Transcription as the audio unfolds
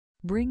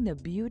Bring the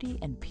beauty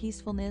and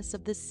peacefulness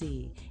of the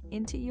sea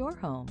into your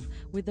home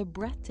with a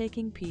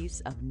breathtaking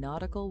piece of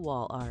nautical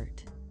wall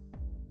art.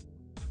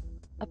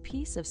 A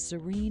piece of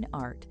serene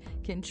art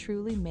can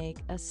truly make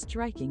a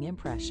striking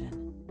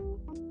impression.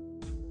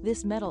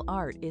 This metal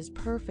art is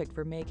perfect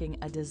for making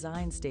a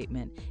design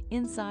statement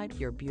inside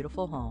your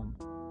beautiful home.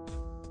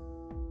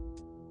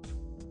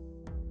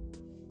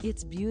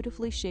 Its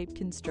beautifully shaped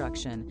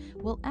construction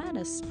will add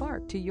a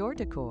spark to your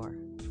decor.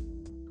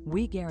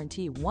 We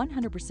guarantee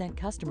 100%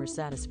 customer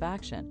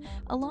satisfaction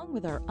along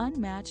with our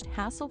unmatched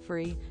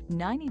hassle-free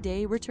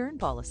 90-day return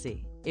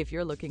policy. If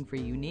you're looking for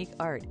unique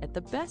art at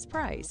the best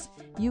price,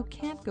 you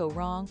can't go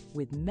wrong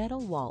with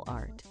metal wall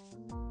art.